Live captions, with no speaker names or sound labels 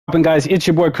And guys, it's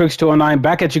your boy Crooks209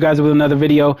 back at you guys with another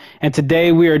video, and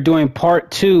today we are doing part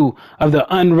 2 of the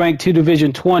Unranked 2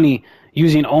 Division 20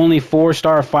 using only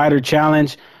 4-star fighter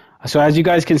challenge. So as you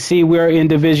guys can see, we're in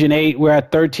Division 8. We're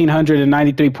at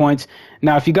 1,393 points.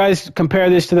 Now, if you guys compare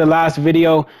this to the last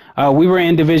video, we were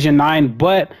in Division 9,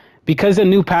 but because the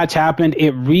new patch happened,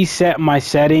 it reset my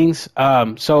settings.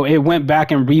 So it went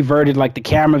back and reverted like the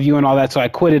camera view and all that, so I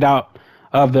quit it out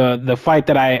of the fight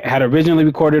that I had originally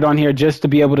recorded on here just to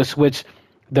be able to switch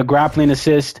the grappling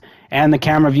assist and the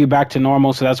camera view back to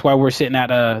normal. So that's why we're sitting at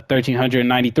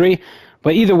 1,393.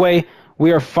 But either way,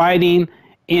 we are fighting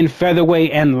in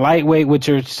featherweight and lightweight, which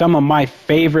are some of my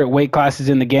favorite weight classes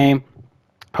in the game.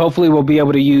 Hopefully we'll be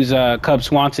able to use Cub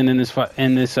Swanson in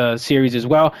this series as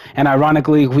well. And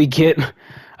ironically, we get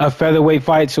a featherweight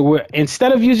fight. So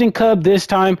instead of using Cub this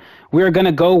time, we're going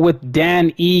to go with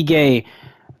Dan Ige,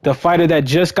 the fighter that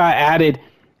just got added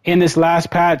in this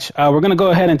last patch. We're going to go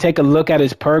ahead and take a look at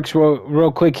his perks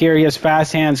real quick here. He has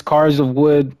fast hands, cars of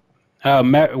wood,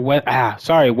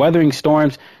 weathering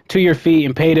storms, to your feet,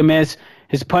 and pay to miss.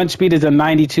 His punch speed is a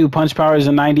 92, punch power is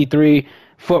a 93,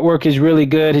 footwork is really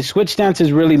good. His switch stance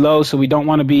is really low, so we don't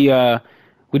want to be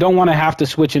we don't want to have to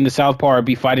switch into southpaw or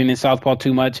be fighting in southpaw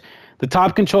too much. The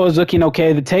top control is looking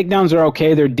okay. The takedowns are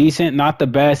okay. They're decent, not the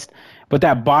best. But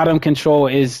that bottom control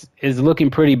is looking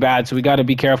pretty bad, so we got to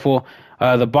be careful.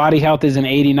 The body health is an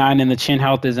 89, and the chin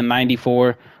health is a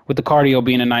 94, with the cardio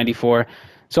being a 94.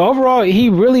 So overall, he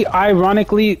really,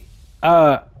 ironically,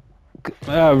 I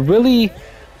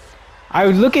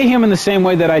would look at him in the same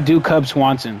way that I do Cub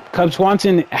Swanson. Cub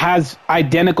Swanson has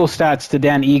identical stats to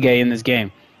Dan Ige in this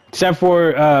game, except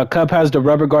for Cub has the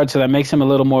rubber guard, so that makes him a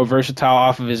little more versatile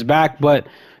off of his back. But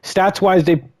stats-wise,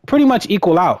 they pretty much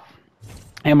equal out,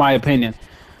 in my opinion.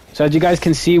 So as you guys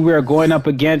can see, we are going up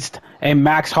against a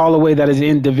Max Holloway that is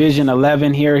in Division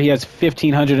 11 here. He has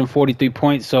 1,543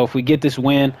 points. So if we get this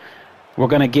win, we're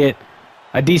going to get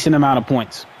a decent amount of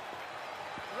points.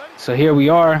 So here we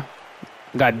are.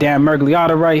 Got Dan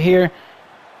Mergliotta right here.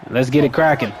 Let's get it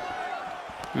cracking.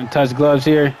 I'm going to touch gloves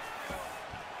here.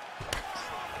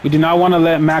 We do not want to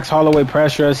let Max Holloway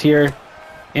pressure us here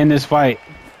in this fight.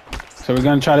 So we're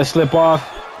going to try to slip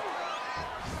off.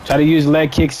 Try to use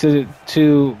leg kicks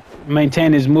to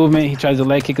maintain his movement. He tries to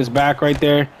leg kick us back right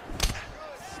there.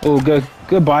 Oh,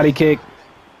 good body kick.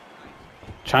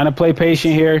 Trying to play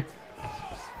patient here.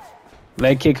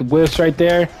 Leg kick whiffs right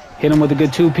there. Hit him with a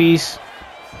good two-piece.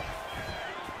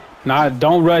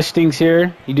 Don't rush things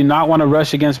here. You do not want to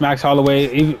rush against Max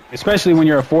Holloway, especially when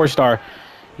you're a 4-star.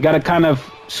 You got to kind of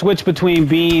switch between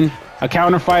being a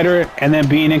counter fighter and then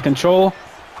being in control.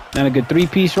 Then a good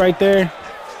three-piece right there.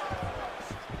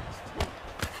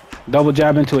 Double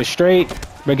jab into a straight,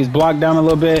 break his block down a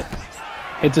little bit,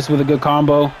 hits us with a good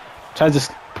combo, tries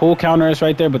to pull counter us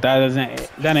right there, but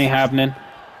that ain't happening.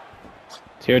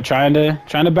 So here trying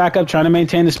to back up, trying to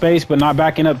maintain the space, but not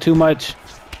backing up too much.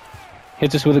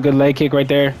 Hits us with a good leg kick right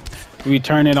there.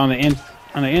 Return it on the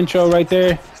intro right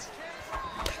there.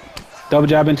 Double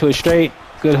jab into a straight,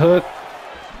 good hook.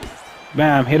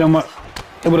 Bam, hit him up,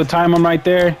 able to time him right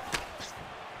there.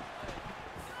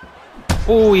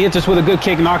 Oh, he hits us with a good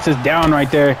kick, knocks us down right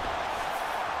there.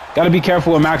 Got to be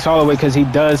careful with Max Holloway because he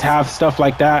does have stuff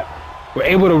like that. We're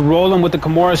able to roll him with the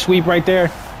Kimura sweep right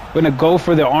there. We're going to go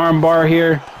for the arm bar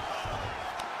here.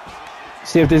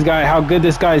 See if how good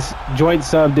this guy's joint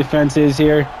sub defense is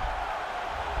here.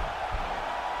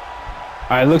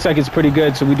 All right, looks like it's pretty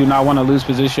good, so we do not want to lose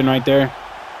position right there.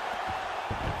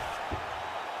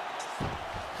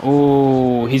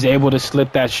 Oh, he's able to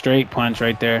slip that straight punch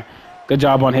right there. Good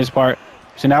job on his part.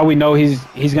 So now we know he's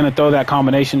going to throw that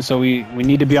combination, so we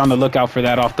need to be on the lookout for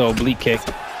that off the oblique kick.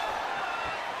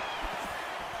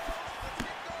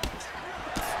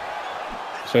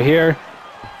 So here,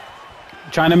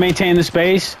 trying to maintain the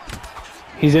space.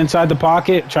 He's inside the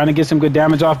pocket, trying to get some good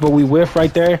damage off, but we whiff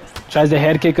right there. Tries to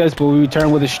head kick us, but we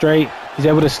return with a straight. He's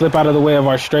able to slip out of the way of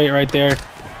our straight right there.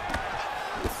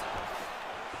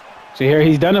 So here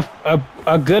he's done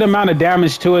a good amount of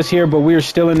damage to us here, but we are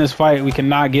still in this fight. We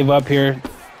cannot give up here,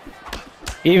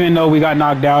 even though we got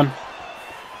knocked down.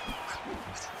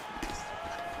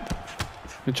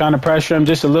 We're trying to pressure him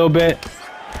just a little bit.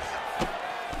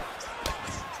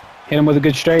 Hit him with a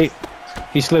good straight.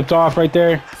 He slipped off right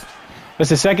there. That's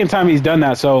the second time he's done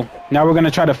that, so now we're going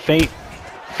to try to feint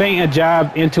a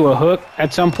jab into a hook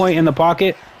at some point in the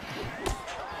pocket.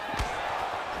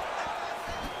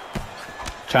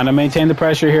 Trying to maintain the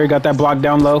pressure here. Got that block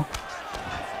down low.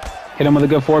 Hit him with a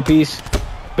good 4-piece.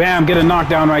 Bam, get a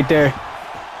knockdown right there.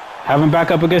 Have him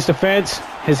back up against the fence.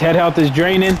 His head health is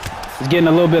draining. He's getting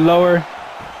a little bit lower.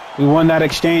 We won that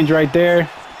exchange right there.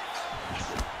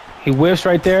 He whiffs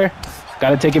right there.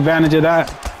 Got to take advantage of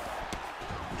that.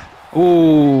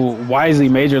 Ooh, wisely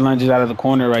major lunges out of the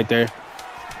corner right there.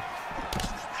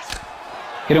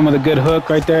 Hit him with a good hook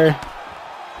right there.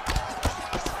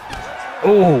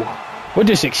 Ooh, we're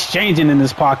just exchanging in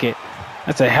this pocket.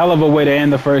 That's a hell of a way to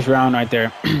end the first round right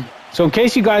there. So in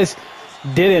case you guys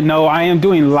didn't know, I am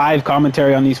doing live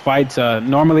commentary on these fights.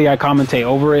 Normally I commentate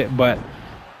over it, but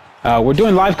we're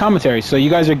doing live commentary. So you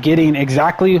guys are getting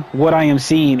exactly what I am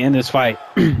seeing in this fight.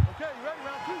 So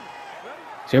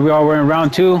here we are, we're in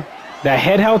round 2. That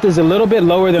head health is a little bit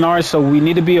lower than ours, so we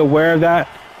need to be aware of that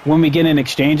when we get in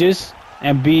exchanges,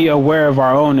 and be aware of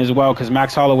our own as well, because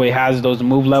Max Holloway has those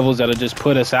move levels that'll just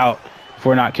put us out if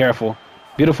we're not careful.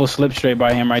 Beautiful slip straight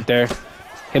by him right there.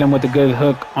 Hit him with a good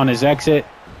hook on his exit.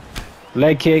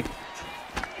 Leg kick.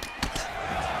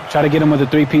 Try to get him with a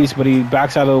 3-piece, but he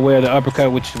backs out of the way of the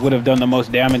uppercut, which would have done the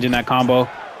most damage in that combo.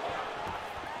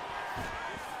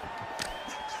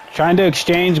 Trying to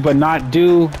exchange, but not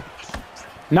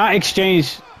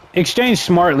exchange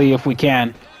smartly if we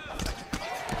can.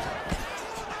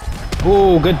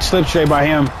 Ooh, good slip straight by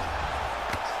him.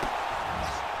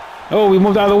 Oh, we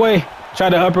moved out of the way. Tried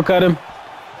to uppercut him.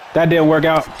 That didn't work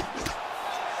out.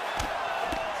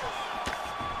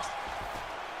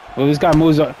 Well, this guy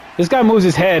moves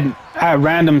his head at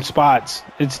random spots.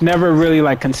 It's never really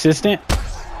like consistent.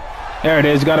 There it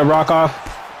is. Got a rock off.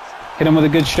 Hit him with a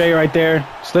good straight right there.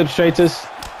 Slip straights us.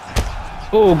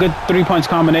 Ooh, good 3-punch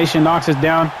combination. Knocks us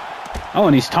down. Oh,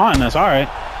 and he's taunting us. All right.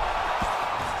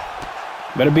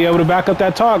 Better be able to back up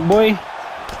that talk, boy.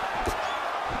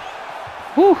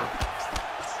 Whew.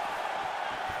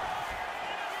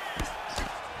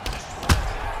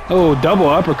 Oh, double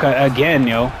uppercut again,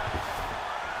 yo.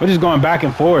 We're just going back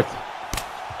and forth.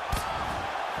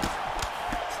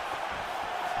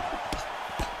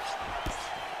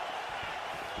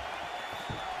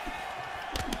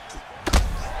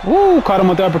 Woo, caught him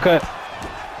with the uppercut.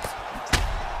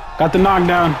 Got the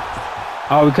knockdown.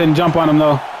 Oh, we couldn't jump on him,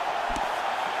 though.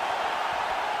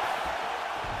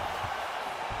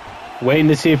 Waiting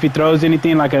to see if he throws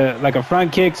anything like a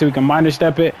front kick so we can minor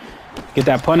step it, get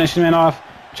that punishment off.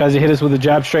 Tries to hit us with a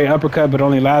jab straight uppercut, but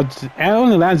only lands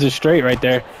it straight right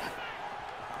there.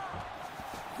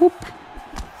 Whoop.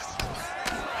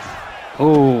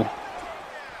 Oh.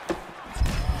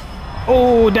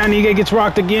 Oh, Dan Ige gets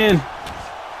rocked again.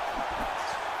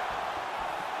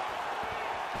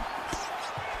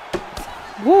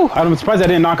 Woo, I'm surprised I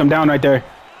didn't knock him down right there.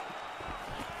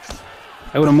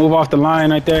 Able to move off the line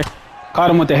right there.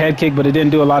 Caught him with the head kick, but it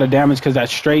didn't do a lot of damage because that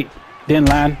straight didn't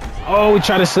land. Oh, we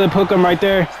tried to slip hook him right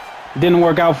there. Didn't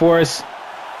work out for us.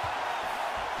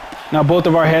 Now both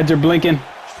of our heads are blinking.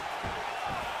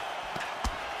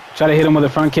 Try to hit him with a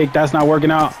front kick. That's not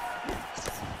working out.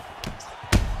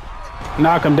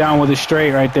 Knock him down with a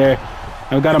straight right there.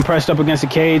 And we got him pressed up against the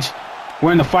cage.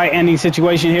 We're in the fight-ending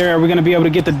situation here. Are we going to be able to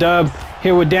get the dub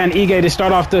here with Dan Ige to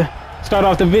start off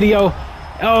the video?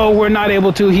 Oh, we're not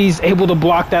able to. He's able to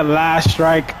block that last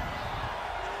strike.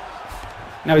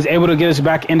 Now he's able to get us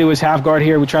back into his half guard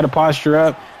here. We try to posture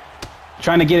up,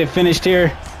 trying to get it finished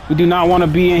here. We do not want to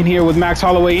be in here with Max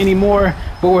Holloway anymore,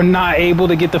 but we're not able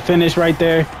to get the finish right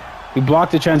there. We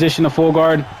blocked the transition to full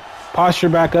guard. Posture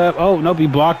back up. Oh, nope, he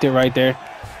blocked it right there.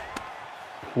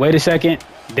 Wait a second.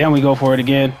 Then we go for it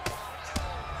again.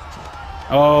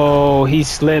 Oh, he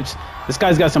slips. This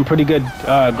guy's got some pretty good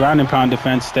ground and pound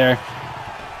defense there.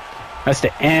 That's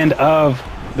the end of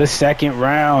the second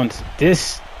round.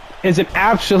 This is an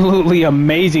absolutely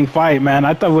amazing fight, man.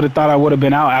 I would have thought I would have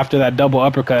been out after that double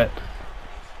uppercut.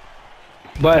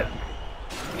 But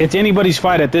it's anybody's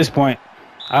fight at this point.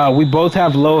 We both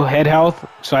have low head health,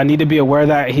 so I need to be aware of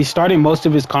that. He's starting most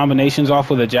of his combinations off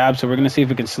with a jab, so we're going to see if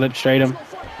we can slip straight him.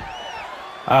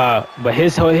 But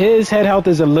his head health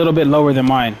is a little bit lower than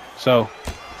mine, so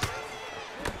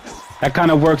that kind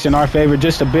of works in our favor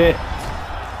just a bit.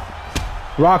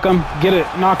 Rock him, get it,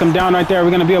 knock him down right there. We're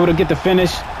going to be able to get the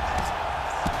finish.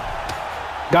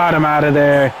 Got him out of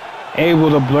there.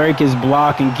 Able to break his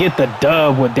block and get the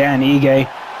dub with Dan Ige.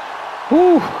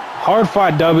 Whew, hard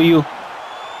fought W.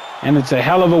 And it's a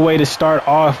hell of a way to start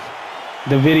off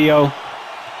the video.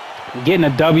 Getting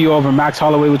a W over Max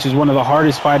Holloway, which is one of the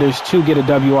hardest fighters to get a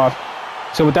W off.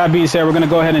 So with that being said, we're going to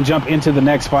go ahead and jump into the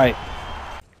next fight.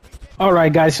 All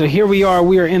right, guys, so here we are.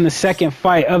 We are in the second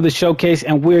fight of the showcase,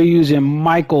 and we're using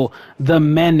Michael the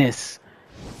Menace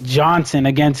Johnson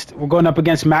we're going up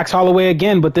against Max Holloway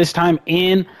again, but this time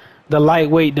in the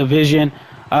lightweight division.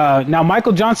 Now,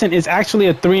 Michael Johnson is actually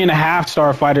a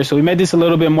 3.5-star fighter, so we made this a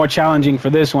little bit more challenging for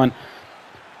this one.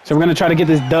 So we're going to try to get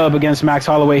this dub against Max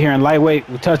Holloway here in lightweight.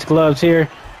 We touch gloves here.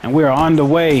 And we are on the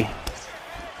way.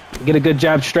 Get a good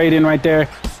jab straight in right there.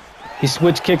 He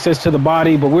switch kicks us to the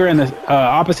body, but we're in the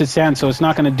opposite stance, so it's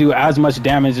not going to do as much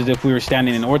damage as if we were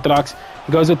standing in orthodox.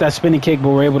 He goes with that spinning kick, but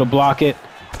we're able to block it.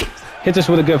 Hits us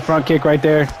with a good front kick right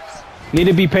there. Need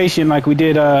to be patient like we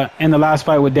did in the last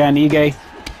fight with Dan Ige,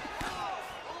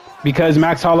 because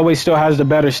Max Holloway still has the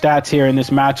better stats here in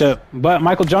this matchup. But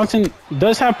Michael Johnson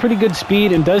does have pretty good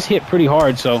speed and does hit pretty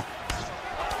hard, so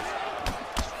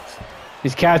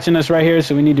he's catching us right here,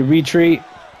 so we need to retreat.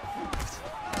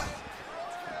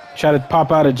 Try to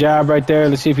pop out a jab right there.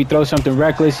 Let's see if he throws something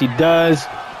reckless. He does,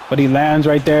 but he lands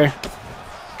right there.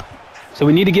 So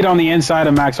we need to get on the inside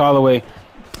of Max Holloway.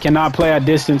 Cannot play at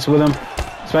distance with him,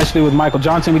 especially with Michael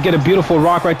Johnson. We get a beautiful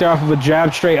rock right there off of a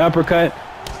jab, straight uppercut.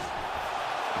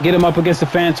 Get him up against the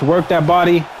fence, work that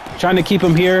body. Trying to keep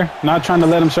him here, not trying to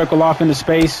let him circle off into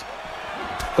space.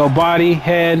 Go body,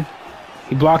 head.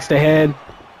 He blocks the head.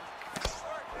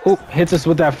 Oop, hits us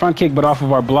with that front kick, but off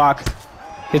of our block.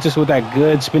 Hits us with that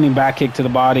good spinning back kick to the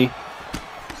body.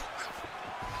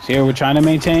 So here we're trying to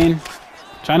maintain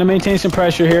some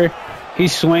pressure here.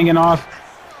 He's swinging off.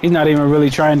 He's not even really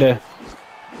trying to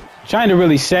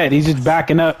really set. He's just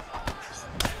backing up.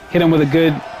 Hit him with a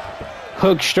good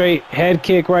hook straight head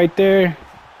kick right there.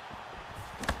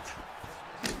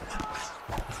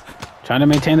 Trying to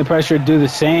maintain the pressure. Do the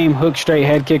same hook straight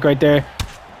head kick right there.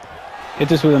 Hit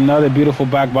this with another beautiful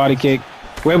back body kick.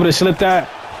 We're able to slip that.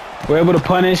 We're able to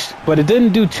punish, but it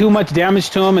didn't do too much damage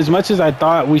to him. As much as I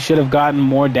thought we should have gotten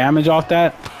more damage off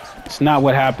that, it's not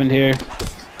what happened here.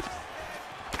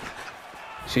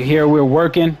 So here we're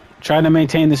working, trying to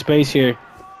maintain the space here.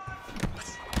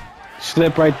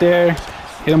 Slip right there.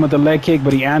 Hit him with the leg kick,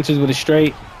 but he answers with a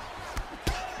straight.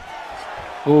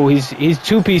 Oh, he's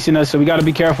two-piecing us, so we got to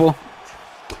be careful.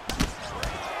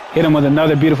 Hit him with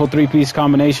another beautiful three-piece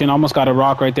combination. Almost got a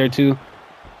rock right there, too.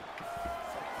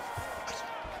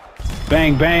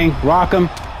 Bang, bang, rock him.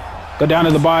 Go down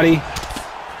to the body.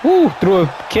 Woo, threw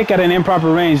a kick at an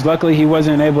improper range. Luckily, he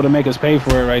wasn't able to make us pay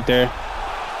for it right there.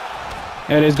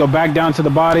 There it is. Go back down to the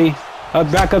body.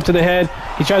 Back up to the head.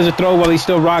 He tries to throw while he's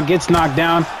still rocked. Gets knocked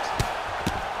down.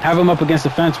 Have him up against the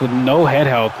fence with no head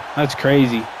help. That's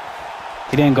crazy.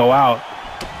 He didn't go out.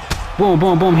 Boom,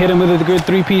 boom, boom. Hit him with a good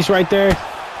three-piece right there.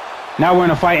 Now we're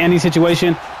in a fight-ending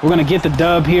situation. We're going to get the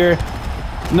dub here.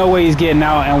 No way he's getting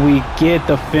out, and we get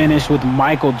the finish with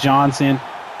Michael Johnson.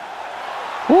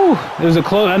 Woo! It was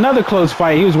another close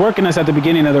fight. He was working us at the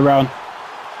beginning of the round.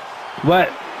 But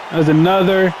it was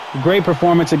another great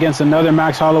performance against another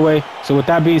Max Holloway. So with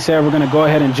that being said, we're going to go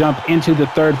ahead and jump into the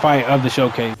third fight of the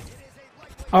showcase.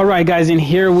 All right, guys, and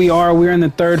here we are. We're in the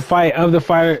third fight of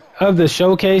the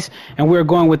showcase, and we're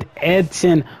going with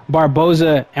Edson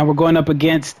Barboza, and we're going up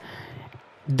against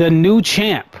the new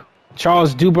champ,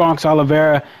 Charles Dubronx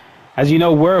Oliveira. As you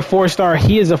know, we're a 4-star.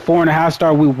 He is a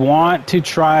 4.5-star. We want to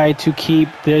try to keep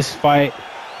this fight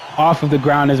off of the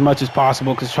ground as much as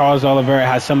possible because Charles Oliveira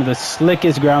has some of the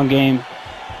slickest ground game,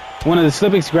 one of the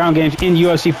slickest ground games in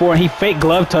UFC 4. And he fake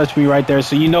glove touched me right there,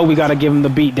 so you know we got to give him the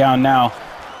beat down now.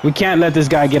 We can't let this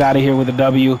guy get out of here with a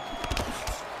W.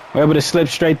 We're able to slip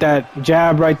straight that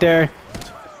jab right there,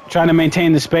 trying to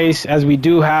maintain the space as we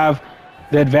do have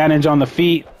the advantage on the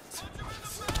feet.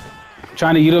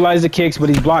 Trying to utilize the kicks, but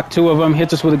he's blocked 2 of them.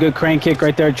 Hits us with a good crane kick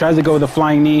right there. Tries to go with a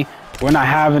flying knee. We're not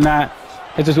having that.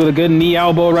 Hits us with a good knee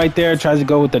elbow right there. Tries to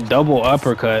go with the double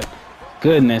uppercut.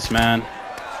 Goodness, man.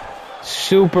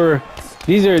 Super.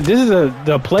 This is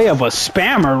the play of a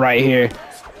spammer right here.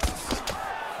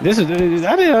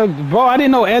 I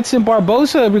didn't know Edson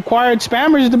Barboza required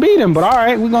spammers to beat him, but all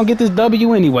right, we're gonna get this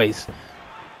W anyways.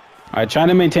 All right, trying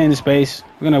to maintain the space.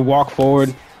 We're gonna walk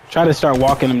forward, try to start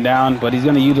walking him down, but he's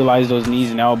gonna utilize those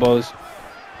knees and elbows.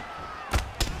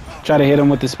 Try to hit him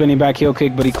with the spinning back heel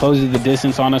kick, but he closes the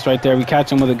distance on us right there. We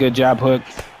catch him with a good jab hook.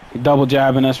 He's double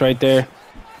jabbing us right there.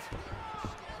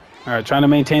 All right, trying to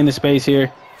maintain the space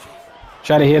here.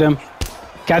 Try to hit him.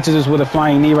 Catches us with a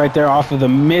flying knee right there off of the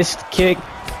missed kick.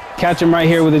 Catch him right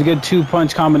here with a good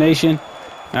 2-punch combination.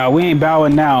 We ain't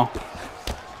bowing now.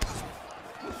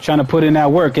 Trying to put in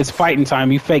that work. It's fighting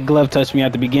time. You fake glove touched me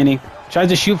at the beginning. Tries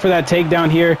to shoot for that takedown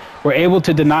here. We're able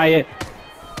to deny it.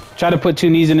 Try to put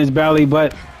 2 knees in his belly,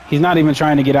 but he's not even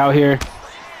trying to get out here.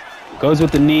 Goes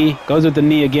with the knee. Goes with the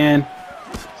knee again.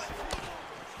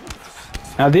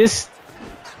 Now this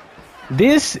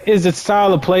is the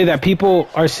style of play that people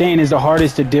are saying is the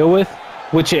hardest to deal with,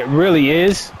 which it really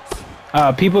is.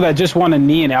 People that just want to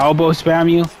knee and elbow spam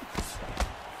you,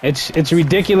 it's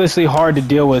ridiculously hard to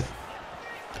deal with,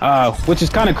 which is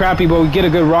kind of crappy, but we get a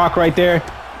good rock right there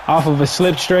off of a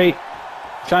slip straight,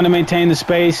 trying to maintain the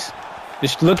space.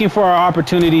 Just looking for our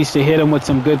opportunities to hit him with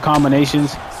some good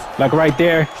combinations. Like right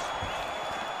there.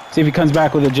 See if he comes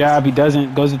back with a jab. He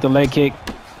doesn't. Goes with the leg kick.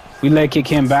 We leg kick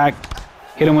him back.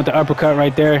 Hit him with the uppercut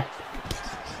right there.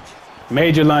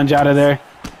 Major lunge out of there.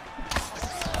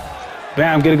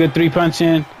 Bam, get a good 3-punch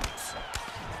in.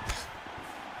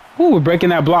 Ooh, we're breaking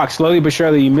that block slowly but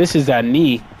surely. He misses that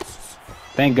knee.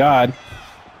 Thank God.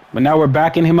 But now we're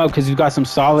backing him up because we've got some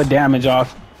solid damage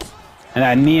off. And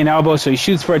that knee and elbow, so he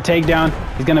shoots for a takedown.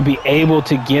 He's going to be able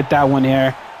to get that one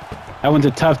here. That one's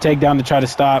a tough takedown to try to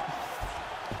stop.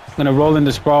 I'm going to roll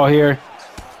into sprawl here.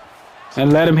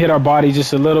 And let him hit our body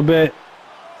just a little bit.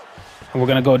 And we're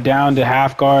going to go down to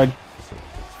half guard.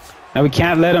 Now we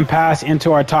can't let him pass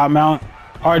into our top mount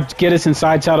or get us in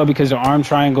side saddle because the arm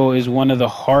triangle is one of the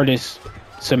hardest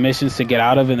submissions to get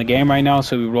out of in the game right now.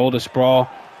 So we roll to sprawl.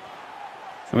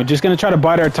 And we're just going to try to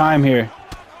bide our time here.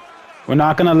 We're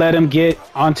not going to let him get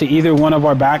onto either one of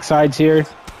our backsides here.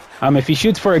 If he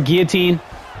shoots for a guillotine,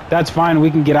 that's fine.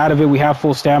 We can get out of it. We have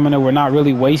full stamina. We're not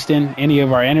really wasting any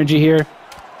of our energy here.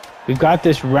 We've got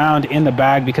this round in the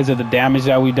bag because of the damage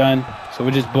that we've done. So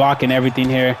we're just blocking everything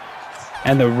here.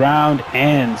 And the round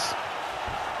ends.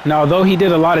 Now, although he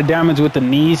did a lot of damage with the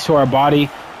knees to our body,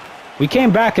 we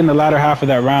came back in the latter half of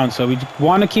that round. So we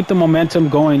want to keep the momentum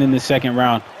going in the second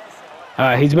round.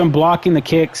 He's been blocking the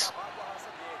kicks.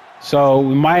 So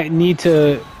we might need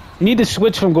to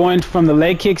switch from going from the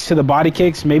leg kicks to the body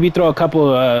kicks. Maybe throw a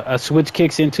couple of switch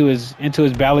kicks into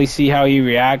his belly, see how he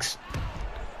reacts.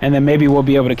 And then maybe we'll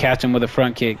be able to catch him with a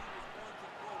front kick.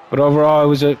 But overall, it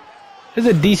was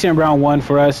a decent round one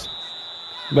for us.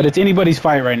 But it's anybody's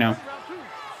fight right now.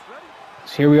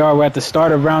 So here we are. We're at the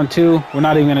start of round two. We're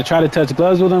not even going to try to touch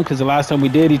gloves with him because the last time we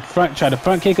did, he tried to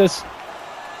front kick us.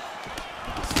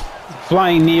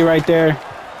 Flying knee right there.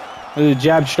 With a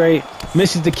jab straight.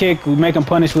 Misses the kick. We make him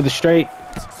punish with a straight.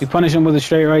 We punish him with a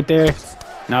straight right there.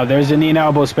 Now there's the knee and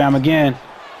elbow spam again.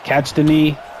 Catch the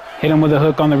knee. Hit him with a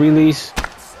hook on the release.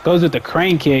 Goes with the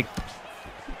crane kick.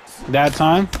 That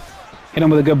time. Hit him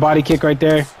with a good body kick right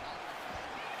there.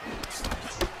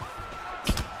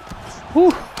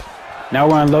 Whew. Now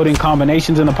we're unloading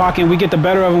combinations in the pocket. We get the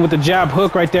better of him with the jab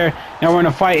hook right there. Now we're in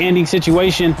a fight-ending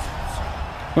situation.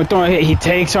 We're throwing a hit. He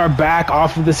takes our back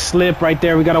off of the slip right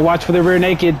there. We got to watch for the rear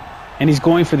naked. And he's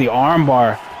going for the arm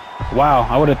bar. Wow,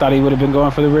 I would have thought he would have been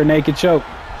going for the rear naked choke.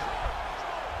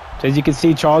 So as you can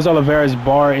see, Charles Oliveira's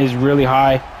bar is really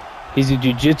high. He's a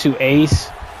jiu-jitsu ace.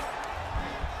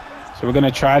 So we're going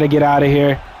to try to get out of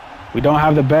here. We don't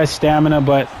have the best stamina,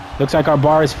 but looks like our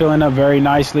bar is filling up very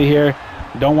nicely here.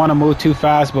 Don't want to move too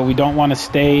fast, but we don't want to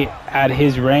stay at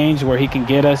his range where he can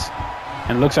get us.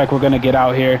 And looks like we're going to get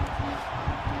out here.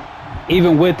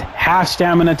 Even with half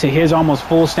stamina to his almost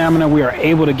full stamina, we are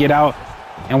able to get out.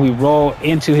 And we roll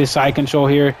into his side control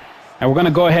here. And we're going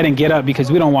to go ahead and get up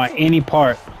because we don't want any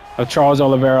part of Charles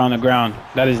Oliveira on the ground.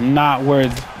 That is not where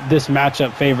this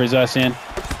matchup favors us in.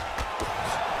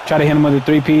 Try to hit him with a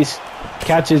three-piece.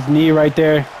 Catch his knee right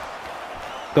there.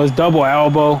 Goes double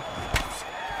elbow.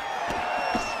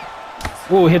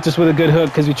 Ooh, hits us with a good hook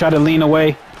because we try to lean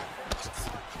away.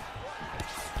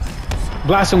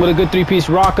 Blast him with a good three-piece.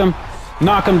 Rock him.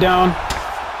 Knock him down.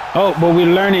 Oh, but we're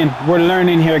learning. We're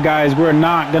learning here, guys. We're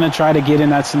not going to try to get in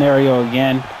that scenario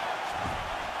again. So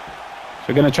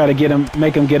we're going to try to get him,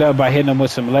 make him get up by hitting him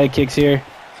with some leg kicks here.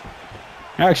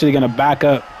 We're actually going to back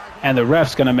up, and the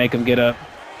ref's going to make him get up.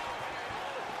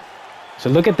 So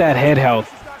look at that head health.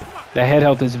 That head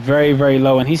health is very, very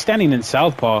low, and he's standing in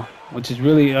southpaw, which is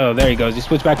really, oh, there he goes. He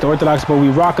switched back to orthodox, but we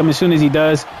rock him as soon as he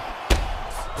does.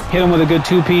 Hit him with a good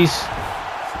two-piece.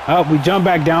 Oh, we jump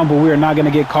back down, but we are not going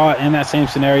to get caught in that same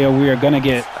scenario. We are going to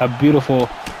get a beautiful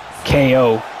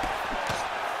KO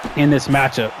in this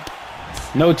matchup.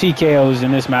 No TKOs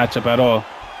in this matchup at all.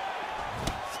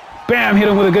 Bam, hit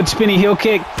him with a good spinny heel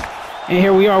kick. And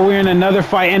here we are. We're in another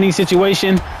fight-ending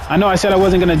situation. I know I said I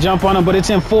wasn't going to jump on him, but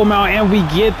it's in full mount, and we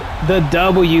get the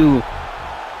W.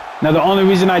 Now, the only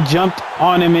reason I jumped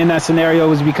on him in that scenario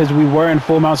was because we were in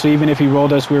full mount, so even if he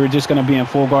rolled us, we were just going to be in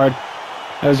full guard.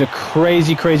 That was a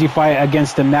crazy, crazy fight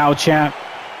against the now champ.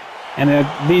 And it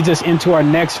leads us into our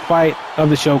next fight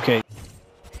of the showcase.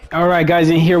 All right, guys,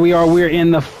 and here we are. We're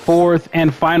in the fourth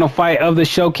and final fight of the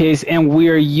showcase, and we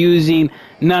are using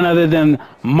none other than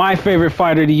my favorite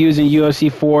fighter to use in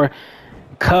UFC 4,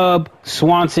 Cub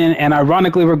Swanson. And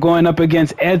ironically, we're going up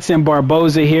against Edson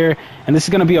Barboza here, and this is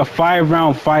going to be a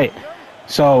 5-round fight.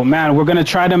 So, man, we're going to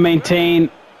try to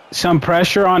maintain some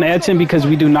pressure on Edson because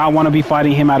we do not want to be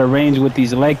fighting him out of range with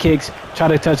these leg kicks. Try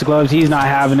to touch gloves. He's not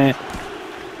having it.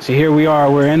 So here we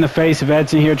are. We're in the face of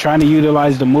Edson here, trying to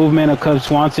utilize the movement of Cub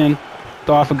Swanson.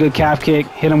 Throw off a good calf kick.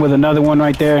 Hit him with another one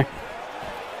right there.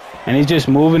 And he's just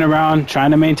moving around,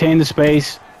 trying to maintain the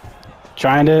space.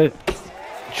 Trying to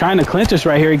clinch us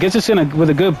right here. He gets us in with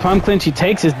a good pump clinch. He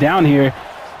takes us down here,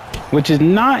 which is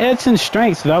not Edson's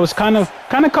strength. So that was kind of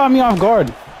caught me off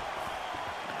guard.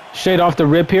 Straight off the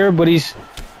rip here, but he's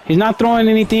not throwing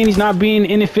anything. He's not being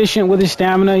inefficient with his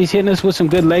stamina. He's hitting us with some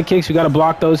good leg kicks. We got to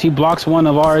block those. He blocks one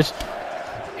of ours.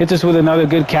 Hits us with another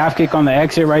good calf kick on the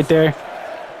exit right there.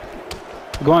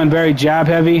 Going very jab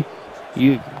heavy.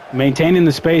 You maintaining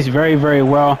the space very, very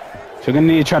well. So we're going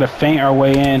to need to try to feint our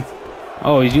way in.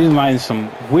 Oh, he's using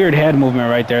some weird head movement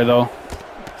right there, though.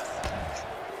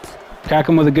 Crack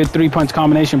him with a good 3-punch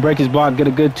combination. Break his block. Get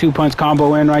a good 2-punch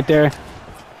combo in right there.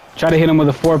 Try to hit him with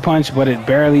a 4-punch, but it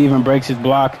barely even breaks his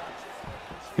block.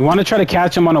 You want to try to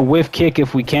catch him on a whiff kick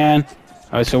if we can.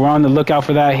 All right, so we're on the lookout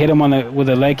for that. Hit him with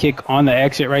a leg kick on the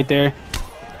exit right there.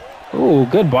 Ooh,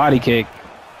 good body kick.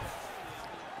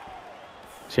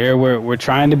 So here we're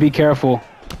trying to be careful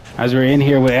as we're in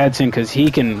here with Edson, because he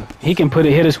can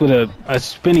hit us with a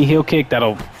spinny heel kick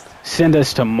that'll send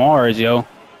us to Mars, yo. So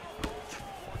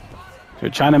we're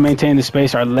trying to maintain the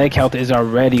space. Our leg health is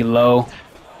already low.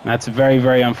 That's very,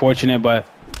 very unfortunate, but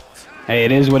hey,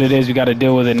 it is what it is. We got to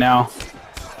deal with it now.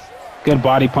 Good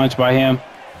body punch by him.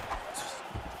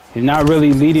 He's not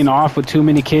really leading off with too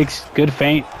many kicks. Good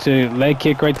feint to leg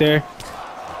kick right there.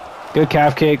 Good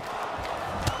calf kick.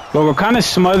 But we're kind of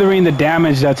smothering the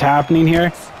damage that's happening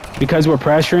here because we're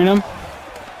pressuring him,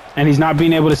 and he's not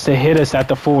being able to hit us at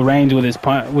the full range with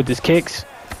his kicks.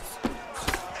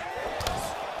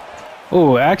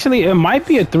 Oh, actually, it might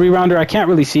be a 3-rounder. I can't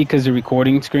really see because the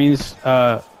recording screens,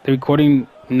 the recording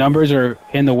numbers are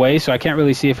in the way, so I can't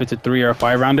really see if it's a 3 or a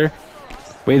 5-rounder.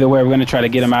 But either way, we're going to try to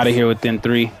get him out of here within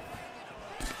 3.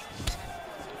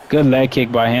 Good leg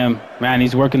kick by him. Man,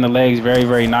 he's working the legs very,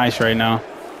 very nice right now.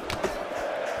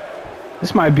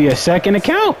 This might be a second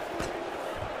account.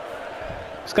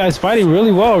 This guy's fighting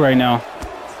really well right now.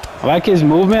 I like his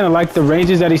movement. I like the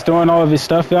ranges that he's throwing all of his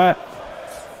stuff at.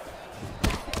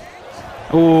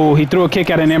 Oh, he threw a kick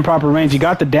at an improper range. He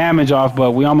got the damage off,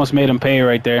 but we almost made him pay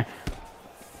right there.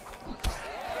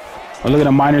 Oh, look at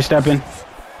him minor stepping.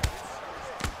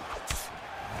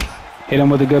 Hit him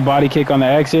with a good body kick on the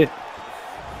exit.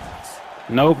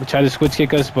 Nope, tried to switch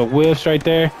kick us, but whiffs right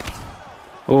there.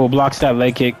 Oh, blocks that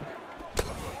leg kick.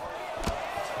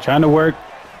 Trying to work.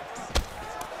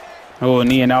 Oh,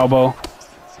 knee and elbow.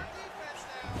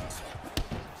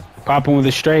 Pop him with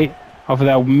a straight off of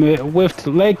that whiffed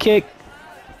leg kick.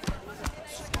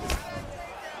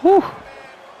 Whew.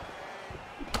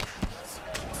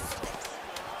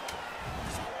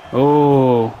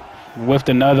 Oh, whiffed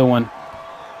another one.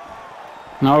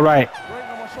 All right.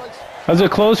 That was a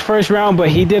close first round, but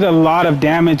he did a lot of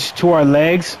damage to our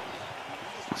legs.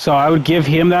 So I would give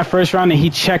him that first round, and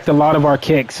he checked a lot of our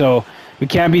kicks. So we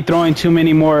can't be throwing too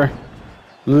many more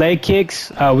leg kicks.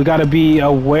 We got to be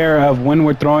aware of when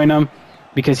we're throwing them,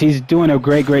 because he's doing a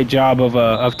great job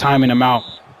of timing them out.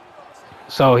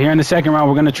 So here in the second round,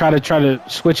 we're going to try to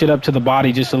switch it up to the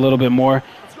body just a little bit more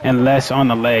and less on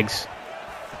the legs.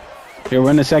 Here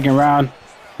we're in the second round.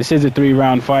 This is a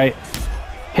 3-round fight.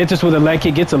 Hits us with a leg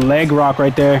kick, gets a leg rock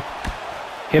right there.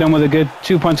 Hit him with a good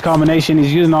 2-punch combination.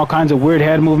 He's using all kinds of weird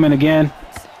head movement again.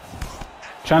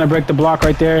 Trying to break the block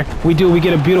right there. We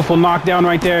get a beautiful knockdown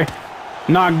right there.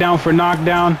 Knockdown for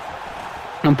knockdown.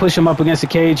 And push him up against the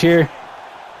cage here.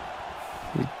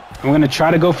 We're going to try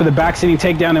to go for the back sitting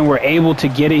takedown, and we're able to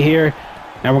get it here.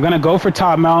 Now we're going to go for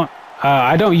top mount.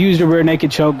 I don't use the rear naked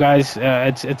choke, guys.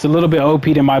 It's a little bit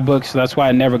OP'd in my book, so that's why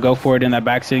I never go for it in that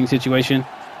back sitting situation.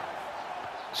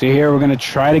 So here we're going to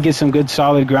try to get some good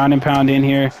solid ground and pound in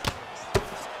here,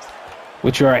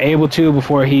 which we are able to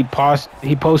before he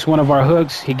posts one of our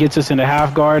hooks. He gets us into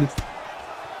half guard.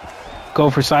 Go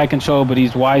for side control, but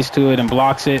he's wise to it and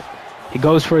blocks it. He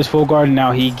goes for his full guard, and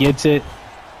now he gets it.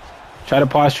 Try to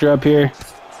posture up here.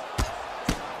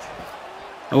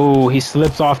 Oh, he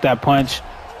slips off that punch.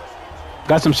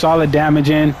 Got some solid damage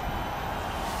in.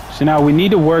 So now we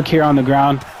need to work here on the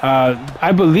ground.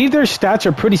 I believe their stats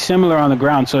are pretty similar on the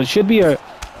ground, so it should be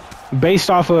based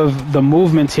off of the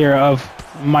movements here of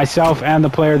myself and the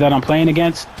player that I'm playing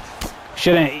against.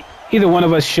 Either one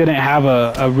of us shouldn't have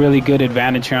a really good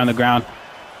advantage here on the ground.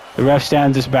 The ref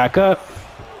stands us back up.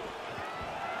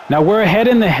 Now we're ahead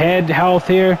in the head health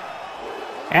here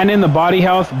and in the body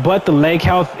health, but the leg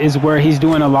health is where he's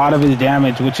doing a lot of his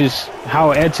damage, which is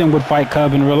how Edson would fight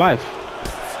Cub in real life.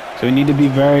 So we need to be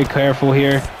very careful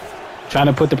here. Trying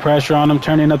to put the pressure on him,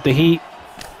 turning up the heat.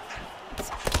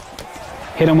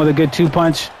 Hit him with a good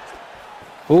 2-punch.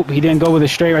 Oop, he didn't go with a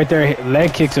straight right there.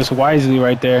 Leg kicks us wisely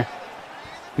right there.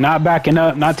 Not backing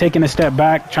up, not taking a step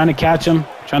back, trying to catch him,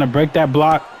 trying to break that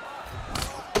block.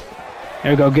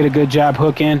 There we go, get a good jab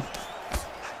hook in.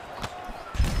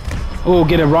 Oh,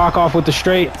 get a rock off with the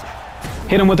straight.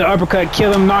 Hit him with the uppercut,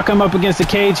 kill him, knock him up against the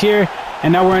cage here.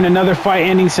 And now we're in another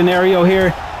fight-ending scenario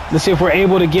here. Let's see if we're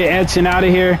able to get Edson out of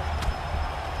here.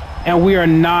 And we are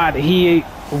not. He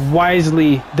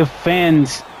wisely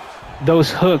defends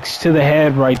those hooks to the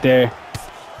head right there.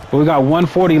 But we got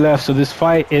 140 left, so this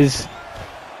fight is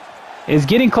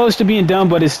getting close to being done,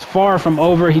 but it's far from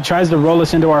over. He tries to roll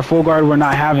us into our full guard. We're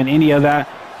not having any of that.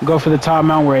 Go for the top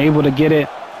mount. We're able to get it.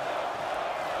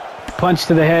 Punch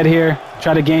to the head here.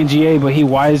 Try to gain GA, but he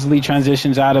wisely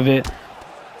transitions out of it.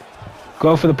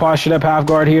 Go for the postured up half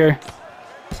guard here.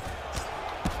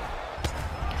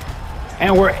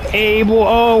 And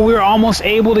we're almost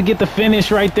able to get the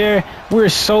finish right there. We're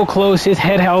so close. His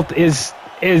head health is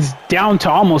down to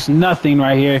almost nothing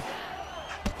right here.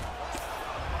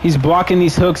 He's blocking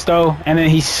these hooks though, and then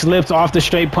he slips off the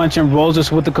straight punch and rolls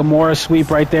us with the Kimura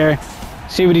sweep right there.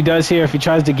 See what he does here. If he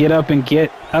tries to get up and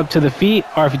get up to the feet,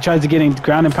 or if he tries to get in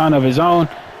ground and pound of his own,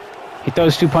 he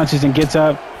throws 2 punches and gets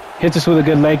up. Hits us with a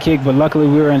good leg kick, but luckily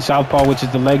we were in southpaw, which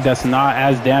is the leg that's not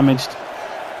as damaged.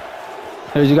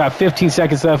 You got 15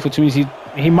 seconds left, which means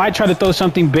he might try to throw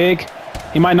something big.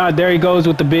 He might not. There he goes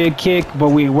with the big kick, but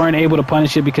we weren't able to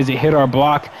punish it because it hit our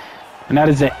block. And that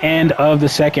is the end of the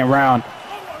second round.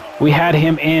 We had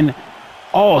him in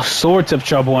all sorts of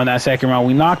trouble in that second round.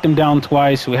 We knocked him down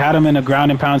twice. We had him in a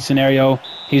ground and pound scenario.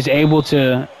 He's able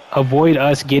to avoid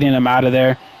us getting him out of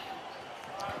there.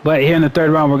 But here in the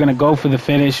third round, we're going to go for the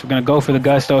finish. We're going to go for the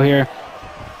gusto here.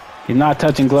 He's not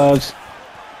touching gloves.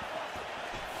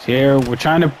 So here, we're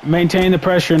trying to maintain the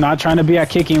pressure, not trying to be at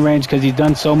kicking range because he's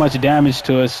done so much damage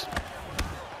to us.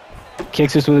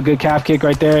 Kicks us with a good calf kick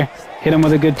right there. Hit him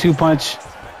with a good 2-punch.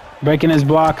 Breaking his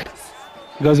block.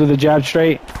 Goes with a jab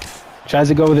straight. Tries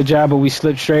to go with a jab, but we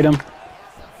slip straight him.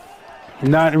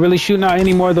 Not really shooting out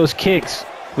any more of those kicks,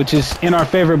 which is in our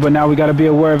favor, but now we got to be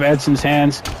aware of Edson's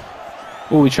hands.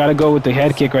 Ooh, we try to go with the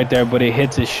head kick right there, but it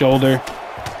hits his shoulder.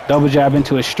 Double jab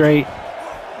into a straight.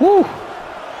 Woo!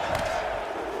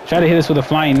 Tried to hit us with a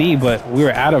flying knee, but we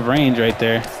were out of range right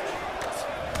there.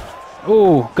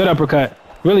 Ooh, good uppercut.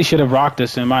 Really should have rocked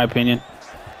us, in my opinion.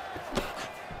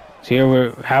 So here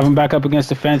we're having back up against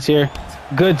the fence here.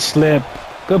 Good slip.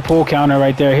 Good pull counter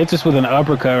right there. Hits us with an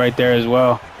uppercut right there as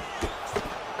well.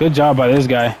 Good job by this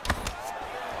guy.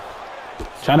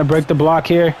 Trying to break the block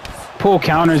here. Pull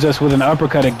counters us with an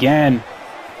uppercut again.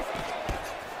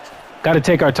 Got to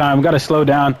take our time. Got to slow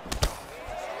down.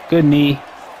 Good knee.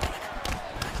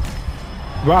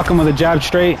 Rock him with a jab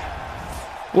straight.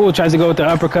 Ooh, tries to go with the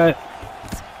uppercut.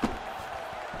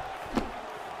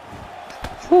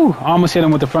 Ooh, almost hit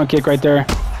him with the front kick right there.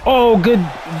 Oh, good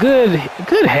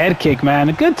head kick,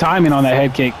 man. Good timing on that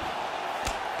head kick.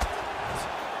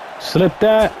 Slip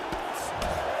that.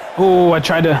 Oh, I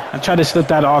tried to slip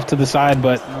that off to the side,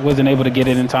 but wasn't able to get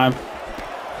it in time.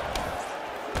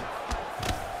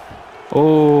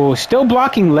 Oh, still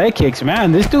blocking leg kicks,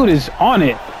 man. This dude is on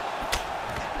it.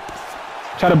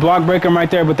 Try to block break him right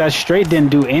there, but that straight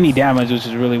didn't do any damage, which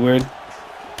is really weird.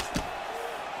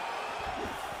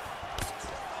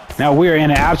 Now we're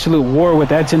in an absolute war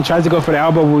with Edson. Tries to go for the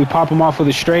elbow, but we pop him off with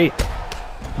a straight.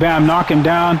 Bam, knock him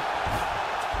down.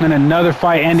 And another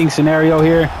fight-ending scenario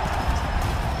here.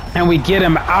 And we get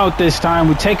him out this time.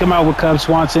 We take him out with Cub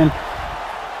Swanson.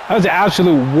 That was an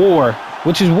absolute war,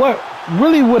 which is what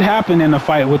really would happen in a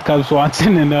fight with Cub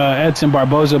Swanson and Edson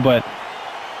Barboza, but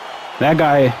that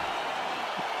guy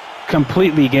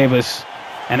completely gave us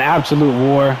an absolute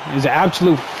war. It was an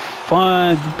absolute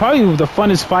fun, probably the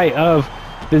funnest fight of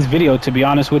this video, to be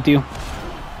honest with you.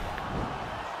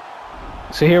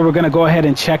 So here we're going to go ahead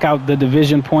and check out the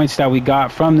division points that we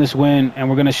got from this win,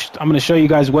 and I'm going to show you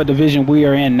guys what division we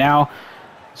are in now.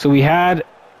 So we had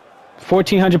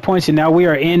 1,400 points, and now we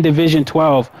are in Division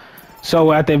 12.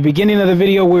 So at the beginning of the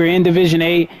video, we were in Division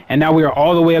 8, and now we are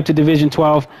all the way up to Division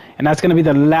 12, and that's going to be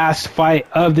the last fight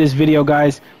of this video,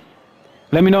 guys.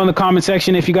 Let me know in the comment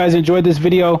section if you guys enjoyed this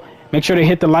video. Make sure to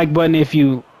hit the like button if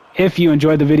you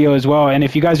enjoyed the video as well. And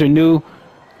if you guys are new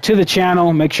to the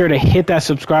channel, make sure to hit that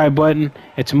subscribe button.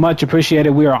 It's much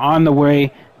appreciated. We are on the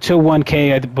way to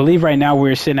 1K. I believe right now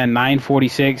we're sitting at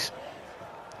 946.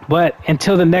 But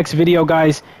until the next video,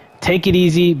 guys, take it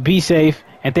easy, be safe,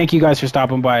 and thank you guys for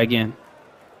stopping by again.